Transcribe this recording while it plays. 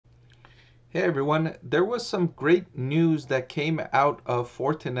Hey everyone, there was some great news that came out of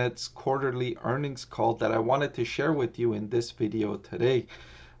Fortinet's quarterly earnings call that I wanted to share with you in this video today.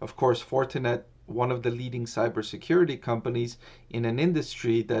 Of course, Fortinet, one of the leading cybersecurity companies in an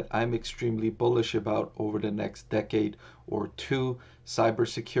industry that I'm extremely bullish about over the next decade or two.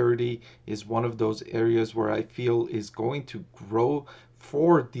 Cybersecurity is one of those areas where I feel is going to grow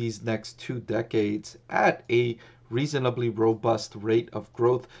for these next 2 decades at a reasonably robust rate of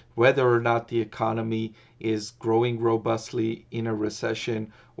growth, whether or not the economy is growing robustly in a recession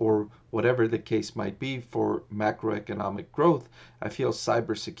or whatever the case might be for macroeconomic growth. I feel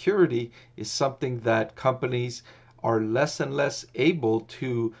cybersecurity is something that companies are less and less able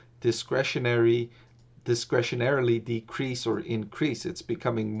to discretionarily decrease or increase. It's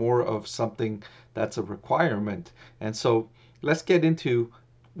becoming more of something that's a requirement. And so let's get into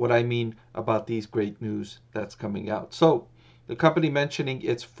what I mean about these great news that's coming out. So the company mentioning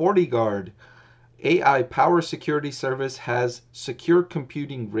its FortiGuard AI power security service has secure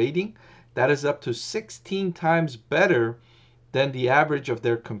computing rating that is up to 16 times better than the average of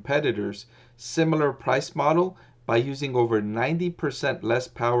their competitors. Similar price model by using over 90% less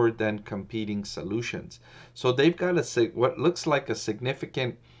power than competing solutions. So they've got what looks like a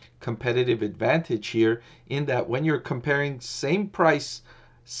significant competitive advantage here in that when you're comparing same price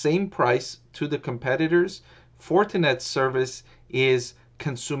to the competitors, Fortinet's service is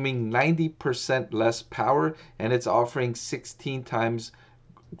consuming 90% less power and it's offering 16 times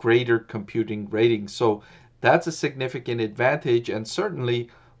greater computing rating. So that's a significant advantage. And certainly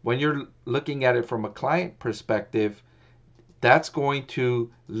when you're looking at it from a client perspective, that's going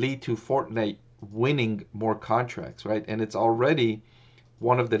to lead to Fortinet winning more contracts, right? And it's already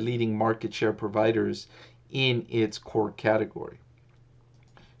one of the leading market share providers in its core category.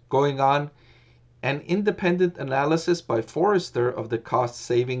 Going on, an independent analysis by Forrester of the cost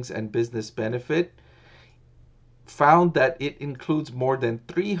savings and business benefit found that it includes more than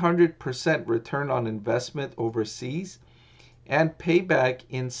 300% return on investment overseas and payback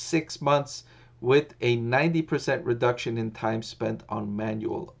in 6 months with a 90% reduction in time spent on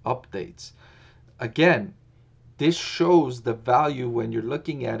manual updates. Again, this shows the value when you're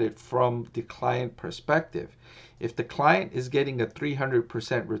looking at it from the client perspective. If the client is getting a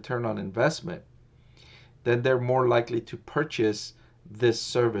 300% return on investment, then they're more likely to purchase this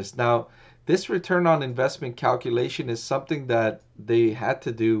service. Now, this return on investment calculation is something that they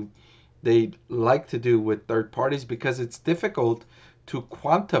like to do with third parties because it's difficult to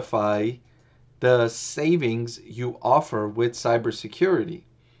quantify the savings you offer with cybersecurity,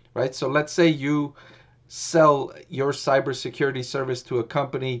 right? So let's say you sell your cybersecurity service to a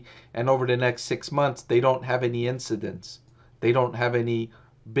company and over the next 6 months they don't have any incidents. They don't have any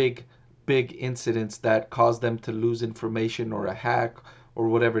big incidents that cause them to lose information or a hack or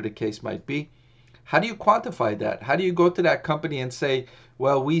whatever the case might be. How do you quantify that? How do you go to that company and say,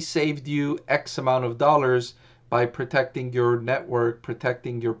 well, we saved you X amount of dollars by protecting your network,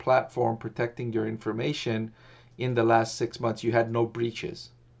 protecting your platform, protecting your information in the last 6 months? You had no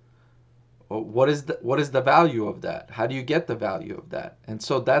breaches. Well, what is the value of that? How do you get the value of that? And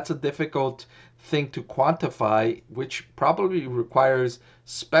so that's a difficult thing to quantify, which probably requires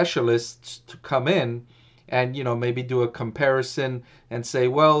specialists to come in and maybe do a comparison and say,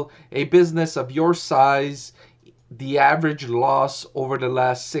 well, a business of your size, the average loss over the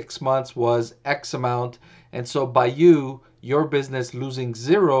last 6 months was X amount, and so by your business losing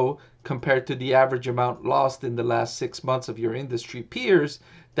zero compared to the average amount lost in the last 6 months of your industry peers,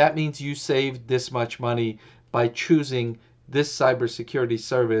 that means you saved this much money by choosing this cybersecurity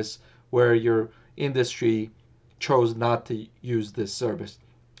service where your industry chose not to use this service.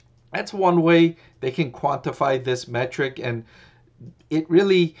 That's one way they can quantify this metric, and it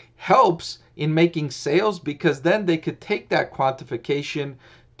really helps in making sales because then they could take that quantification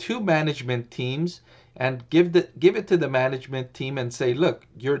to management teams and give it to the management team and say, look,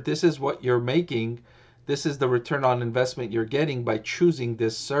 this is what you're making. This is the return on investment you're getting by choosing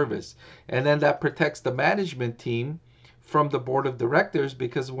this service. And then that protects the management team from the board of directors,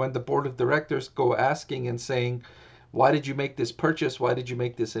 because when the board of directors go asking and saying, why did you make this purchase? Why did you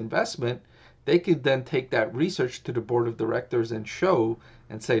make this investment? They could then take that research to the board of directors and show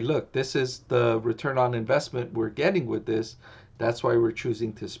and say, look, this is the return on investment we're getting with this. That's why we're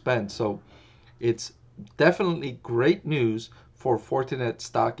choosing to spend. So it's definitely great news for Fortinet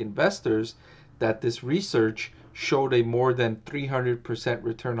stock investors that this research showed a more than 300%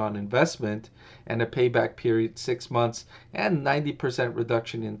 return on investment and a payback period 6 months and 90%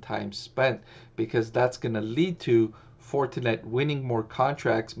 reduction in time spent, because that's going to lead to Fortinet winning more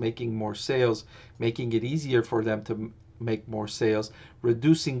contracts, making more sales, making it easier for them to make more sales,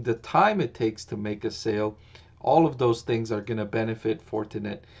 reducing the time it takes to make a sale. All of those things are going to benefit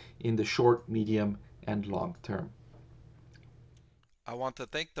Fortinet in the short, medium, and long term. I want to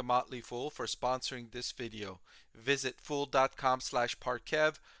thank the Motley Fool for sponsoring this video. Visit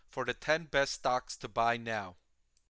fool.com/Parkev for the 10 best stocks to buy now.